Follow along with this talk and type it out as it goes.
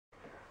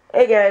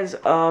Hey guys,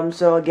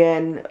 so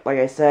again, like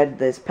I said,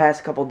 this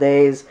past couple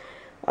days,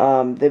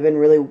 they've been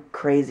really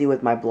crazy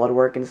with my blood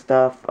work and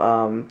stuff,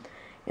 and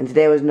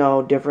today was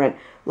no different.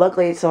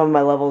 Luckily, some of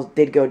my levels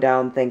did go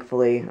down,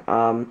 thankfully.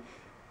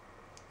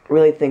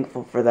 Really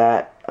thankful for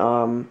that.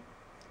 I'm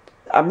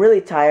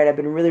really tired. I've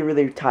been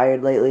really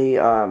tired lately,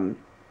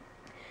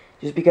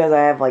 just because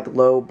I have, like,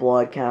 low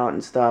blood count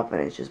and stuff,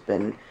 and it's just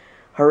been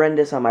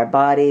horrendous on my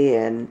body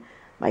and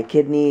my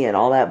kidney and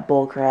all that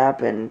bull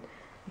crap, and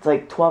it's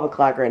like 12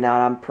 o'clock right now,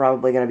 and I'm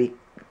probably going to be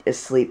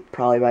asleep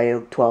probably by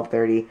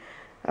 12:30.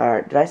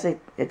 Did I say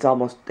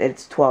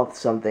it's 12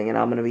 something, and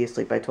I'm going to be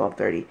asleep by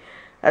 12:30.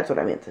 That's what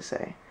I meant to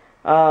say.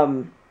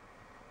 But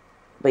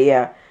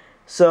yeah,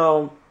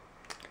 so,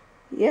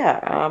 yeah,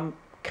 I'm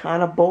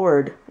kind of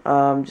bored.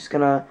 Just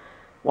going to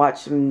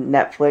watch some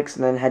Netflix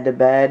and then head to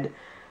bed,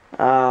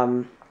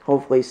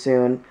 hopefully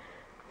soon.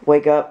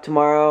 Wake up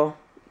tomorrow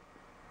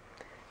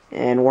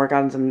and work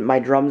on my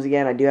drums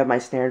again. I do have my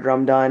snare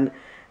drum done,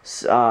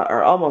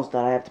 or almost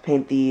done. I have to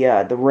paint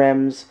the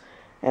rims,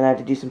 and I have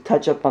to do some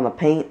touch up on the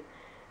paint,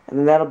 and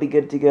then that'll be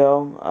good to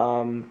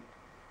go.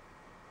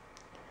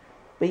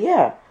 But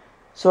yeah,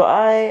 so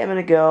I am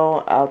gonna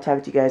go. I'll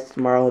talk to you guys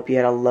tomorrow. Hope you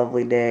had a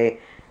lovely day.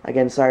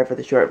 Again, sorry for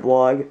the short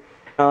vlog.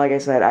 Like I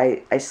said,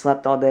 I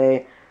slept all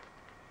day.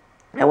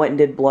 I went and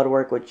did blood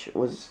work, which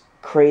was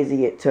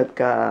crazy. It took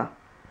you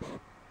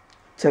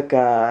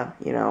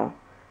know.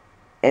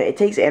 And it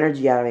takes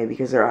energy out of me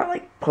because they're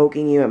like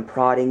poking you and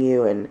prodding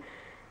you, and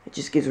it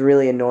just gets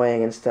really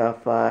annoying and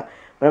stuff. But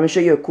I'm going to show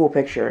you a cool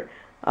picture.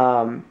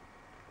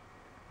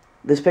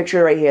 This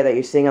picture right here that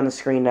you're seeing on the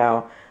screen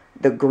now,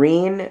 the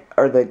green,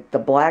 or the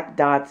black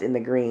dots in the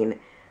green,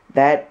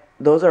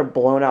 those are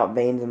blown out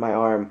veins in my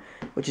arm,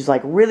 which is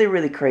like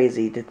really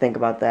crazy to think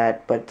about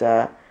that. But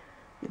that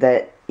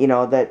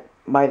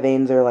my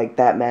veins are like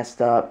that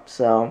messed up.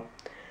 So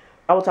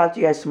I will talk to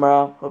you guys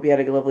tomorrow. Hope you had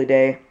a lovely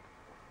day.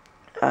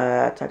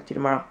 Talk to you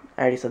tomorrow.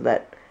 I already said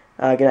that.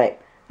 Good night.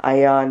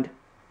 I yawned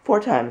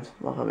 4 times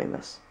while filming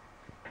this.